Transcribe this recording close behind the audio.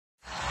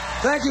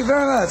Thank you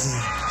very much.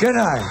 Good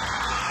night.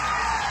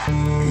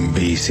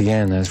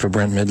 BCN, that's for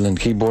Brent Mydland,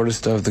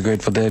 keyboardist of the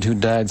Grateful Dead, who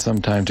died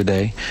sometime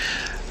today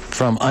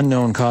from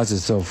unknown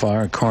causes so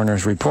far. A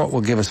coroner's report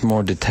will give us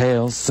more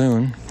details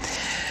soon.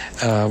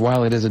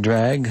 While it is a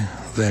drag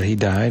that he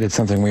died, it's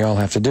something we all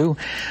have to do.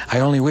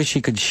 I only wish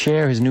he could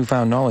share his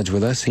newfound knowledge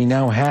with us. He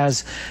now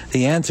has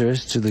the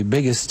answers to the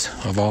biggest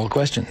of all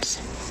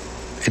questions.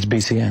 It's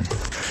BCN.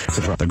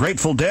 The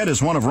Grateful Dead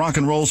is one of rock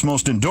and roll's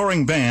most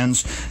enduring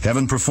bands.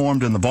 Heaven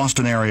performed in the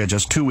Boston area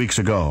just 2 weeks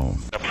ago.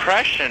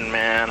 Depression,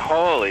 man.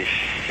 Holy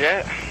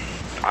shit.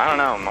 I don't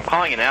know. I'm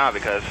calling you now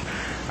because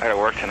I gotta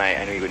work tonight.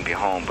 I knew you wouldn't be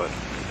home, but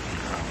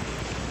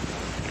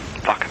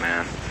fuck,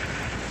 man.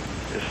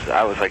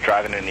 I was like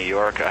driving to New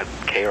York. I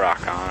had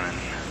K-Rock on, and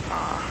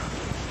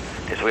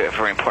it's a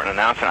very important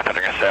announcement. I thought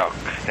they were gonna say, oh,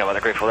 you know, about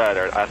the Grateful Dead.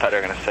 I thought they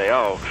were gonna say,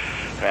 oh,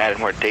 I added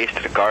more dates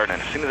to the garden.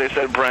 And as soon as they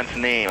said Brent's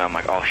name, I'm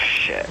like, oh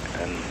shit.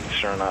 And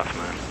sure enough,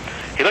 man,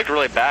 he looked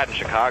really bad in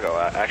Chicago.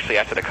 Actually,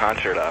 after the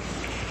concert,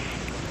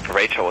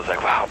 Rachel was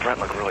like, wow, Brent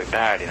looked really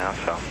bad, you know.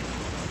 So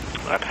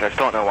I still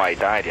don't know why he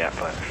died yet,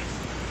 but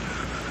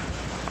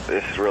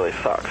this really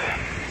sucks.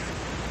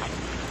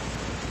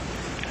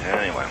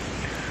 Anyway,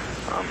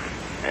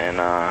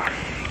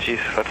 geez,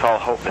 let's all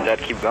hope the Dead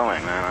keep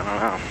going, man. I don't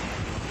know.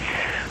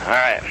 All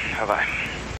right, bye-bye.